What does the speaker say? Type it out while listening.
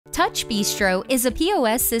TouchBistro is a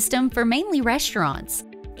POS system for mainly restaurants.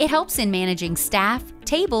 It helps in managing staff,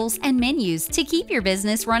 tables, and menus to keep your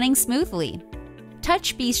business running smoothly.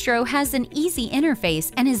 TouchBistro has an easy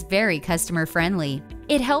interface and is very customer-friendly.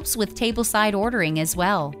 It helps with tableside ordering as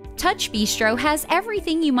well. TouchBistro has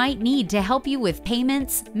everything you might need to help you with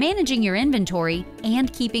payments, managing your inventory,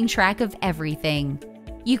 and keeping track of everything.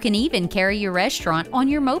 You can even carry your restaurant on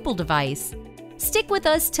your mobile device. Stick with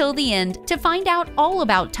us till the end to find out all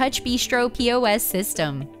about TouchBistro POS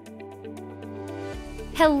system.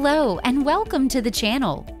 Hello and welcome to the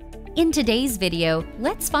channel. In today's video,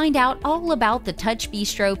 let's find out all about the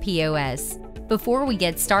TouchBistro POS. Before we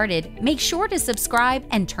get started, make sure to subscribe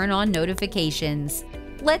and turn on notifications.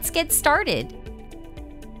 Let's get started.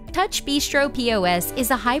 TouchBistro POS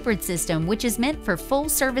is a hybrid system which is meant for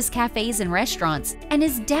full-service cafes and restaurants and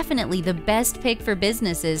is definitely the best pick for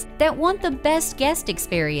businesses that want the best guest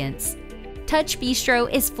experience.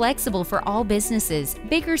 TouchBistro is flexible for all businesses,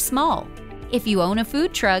 big or small. If you own a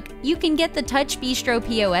food truck, you can get the TouchBistro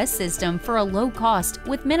POS system for a low cost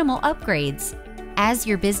with minimal upgrades. As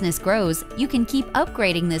your business grows, you can keep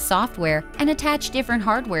upgrading this software and attach different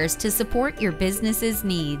hardwares to support your business's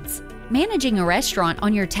needs. Managing a restaurant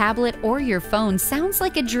on your tablet or your phone sounds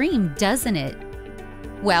like a dream, doesn't it?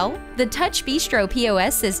 Well, the TouchBistro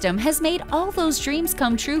POS system has made all those dreams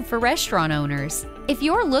come true for restaurant owners. If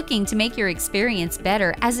you're looking to make your experience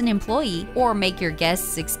better as an employee or make your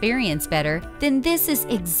guests' experience better, then this is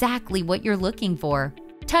exactly what you're looking for.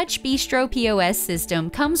 TouchBistro POS system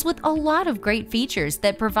comes with a lot of great features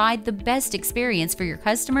that provide the best experience for your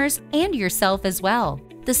customers and yourself as well.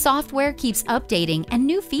 The software keeps updating and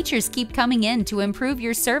new features keep coming in to improve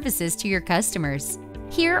your services to your customers.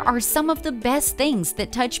 Here are some of the best things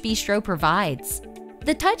that TouchBistro provides.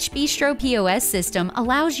 The TouchBistro POS system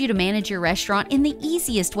allows you to manage your restaurant in the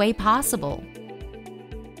easiest way possible.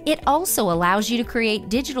 It also allows you to create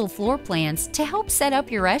digital floor plans to help set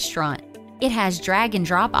up your restaurant. It has drag and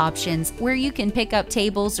drop options where you can pick up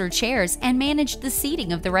tables or chairs and manage the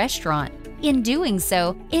seating of the restaurant. In doing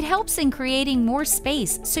so, it helps in creating more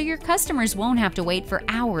space so your customers won't have to wait for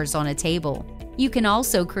hours on a table. You can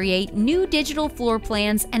also create new digital floor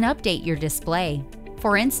plans and update your display.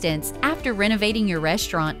 For instance, after renovating your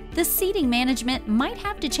restaurant, the seating management might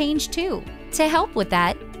have to change too. To help with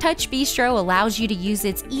that, TouchBistro allows you to use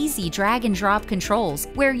its easy drag and drop controls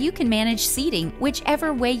where you can manage seating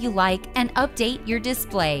whichever way you like and update your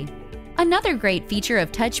display. Another great feature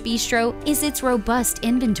of TouchBistro is its robust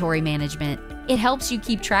inventory management. It helps you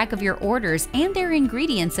keep track of your orders and their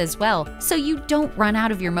ingredients as well, so you don't run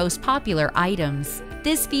out of your most popular items.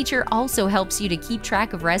 This feature also helps you to keep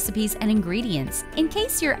track of recipes and ingredients. In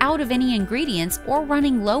case you're out of any ingredients or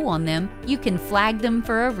running low on them, you can flag them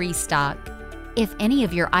for a restock. If any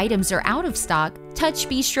of your items are out of stock,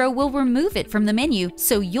 TouchBistro will remove it from the menu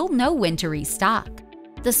so you'll know when to restock.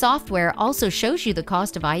 The software also shows you the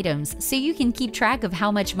cost of items so you can keep track of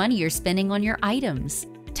how much money you're spending on your items.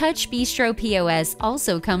 TouchBistro POS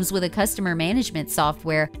also comes with a customer management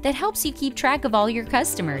software that helps you keep track of all your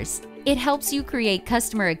customers. It helps you create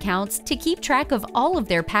customer accounts to keep track of all of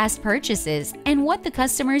their past purchases and what the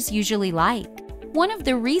customers usually like. One of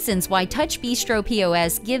the reasons why TouchBistro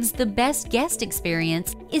POS gives the best guest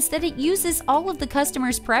experience is that it uses all of the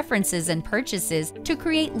customers' preferences and purchases to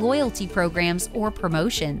create loyalty programs or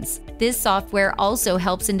promotions. This software also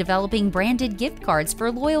helps in developing branded gift cards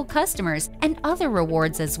for loyal customers and other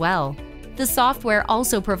rewards as well. The software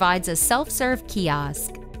also provides a self-serve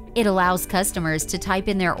kiosk. It allows customers to type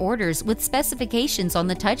in their orders with specifications on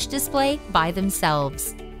the touch display by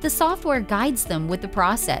themselves. The software guides them with the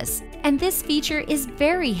process, and this feature is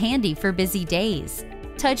very handy for busy days.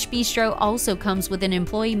 TouchBistro also comes with an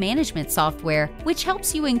employee management software, which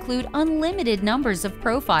helps you include unlimited numbers of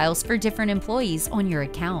profiles for different employees on your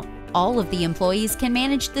account. All of the employees can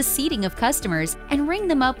manage the seating of customers and ring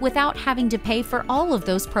them up without having to pay for all of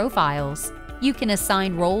those profiles. You can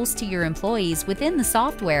assign roles to your employees within the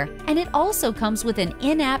software, and it also comes with an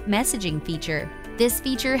in-app messaging feature. This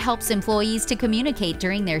feature helps employees to communicate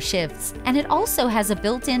during their shifts, and it also has a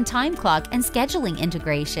built-in time clock and scheduling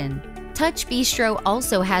integration. TouchBistro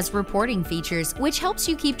also has reporting features which helps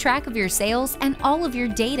you keep track of your sales and all of your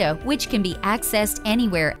data, which can be accessed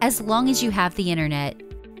anywhere as long as you have the internet.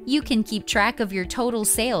 You can keep track of your total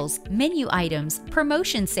sales, menu items,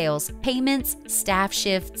 promotion sales, payments, staff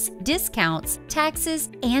shifts, discounts, taxes,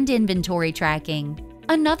 and inventory tracking.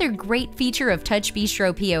 Another great feature of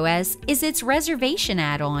TouchBistro POS is its reservation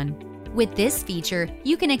add-on. With this feature,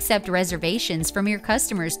 you can accept reservations from your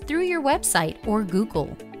customers through your website or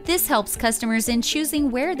Google. This helps customers in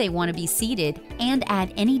choosing where they want to be seated and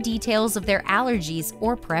add any details of their allergies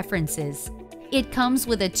or preferences. It comes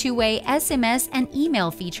with a two-way SMS and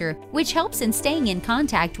email feature, which helps in staying in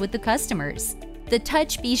contact with the customers. The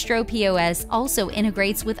TouchBistro POS also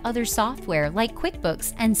integrates with other software like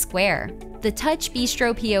QuickBooks and Square. The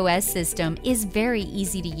TouchBistro POS system is very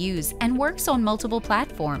easy to use and works on multiple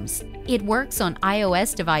platforms. It works on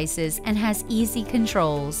iOS devices and has easy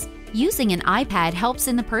controls. Using an iPad helps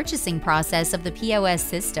in the purchasing process of the POS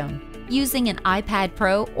system. Using an iPad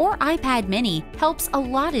Pro or iPad Mini helps a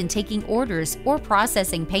lot in taking orders or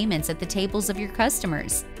processing payments at the tables of your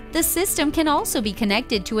customers. The system can also be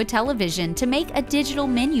connected to a television to make a digital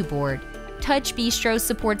menu board. TouchBistro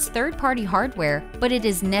supports third-party hardware, but it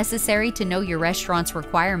is necessary to know your restaurant's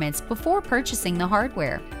requirements before purchasing the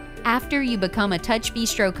hardware. After you become a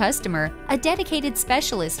TouchBistro customer, a dedicated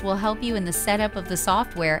specialist will help you in the setup of the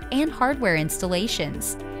software and hardware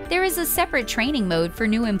installations. There is a separate training mode for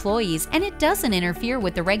new employees, and it doesn't interfere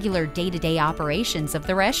with the regular day-to-day operations of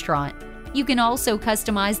the restaurant. You can also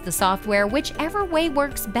customize the software whichever way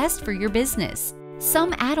works best for your business.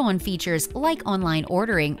 Some add-on features like online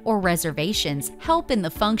ordering or reservations help in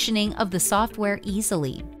the functioning of the software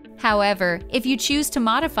easily. However, if you choose to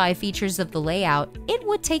modify features of the layout, it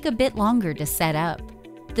would take a bit longer to set up.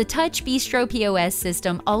 The TouchBistro POS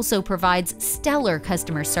system also provides stellar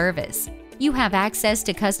customer service. You have access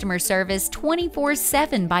to customer service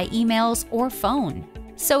 24/7 by emails or phone.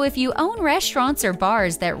 So if you own restaurants or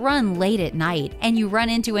bars that run late at night and you run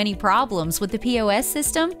into any problems with the POS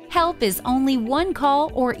system, help is only one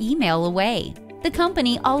call or email away. The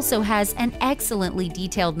company also has an excellently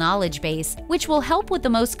detailed knowledge base, which will help with the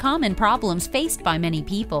most common problems faced by many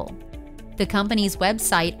people. The company's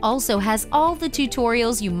website also has all the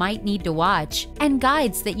tutorials you might need to watch and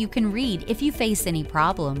guides that you can read if you face any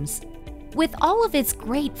problems. With all of its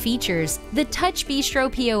great features, the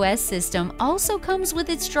TouchBistro POS system also comes with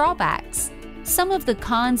its drawbacks. Some of the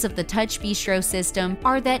cons of the TouchBistro system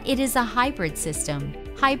are that it is a hybrid system.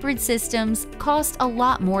 Hybrid systems cost a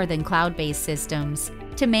lot more than cloud-based systems.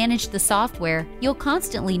 To manage the software, you'll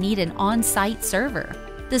constantly need an on-site server.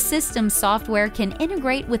 The system's software can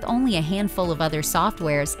integrate with only a handful of other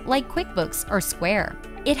softwares like QuickBooks or Square.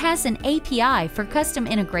 It has an API for custom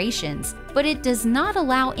integrations, but it does not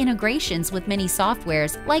allow integrations with many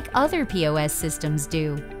softwares like other POS systems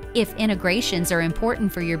do. If integrations are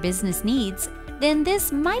important for your business needs, then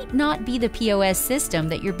this might not be the POS system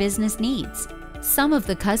that your business needs. Some of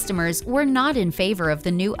the customers were not in favor of the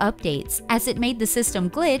new updates as it made the system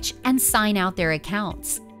glitch and sign out their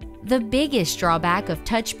accounts. The biggest drawback of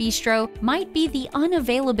TouchBistro might be the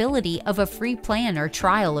unavailability of a free plan or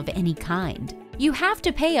trial of any kind. You have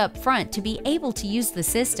to pay up front to be able to use the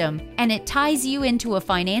system, and it ties you into a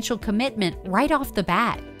financial commitment right off the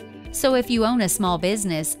bat. So if you own a small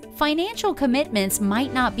business, financial commitments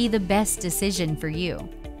might not be the best decision for you.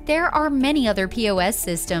 There are many other POS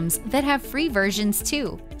systems that have free versions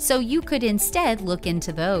too, so you could instead look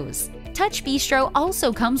into those. TouchBistro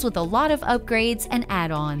also comes with a lot of upgrades and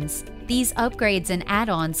add-ons. These upgrades and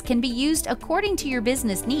add-ons can be used according to your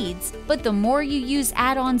business needs, but the more you use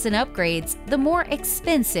add-ons and upgrades, the more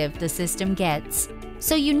expensive the system gets.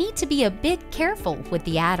 So you need to be a bit careful with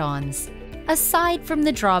the add-ons. Aside from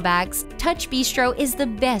the drawbacks, TouchBistro is the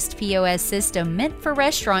best POS system meant for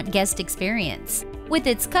restaurant guest experience. With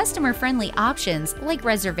its customer-friendly options like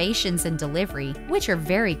reservations and delivery, which are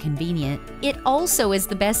very convenient, it also is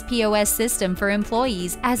the best POS system for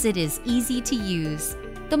employees as it is easy to use.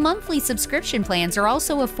 The monthly subscription plans are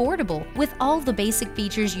also affordable with all the basic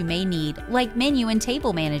features you may need, like menu and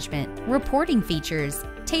table management, reporting features,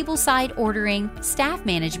 tableside ordering, staff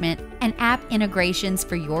management, and app integrations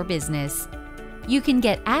for your business. You can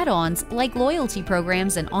get add-ons like loyalty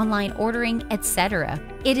programs and online ordering, etc.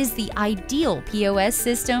 It is the ideal POS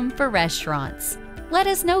system for restaurants. Let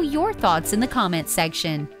us know your thoughts in the comments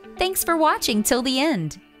section. Thanks for watching till the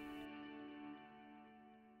end.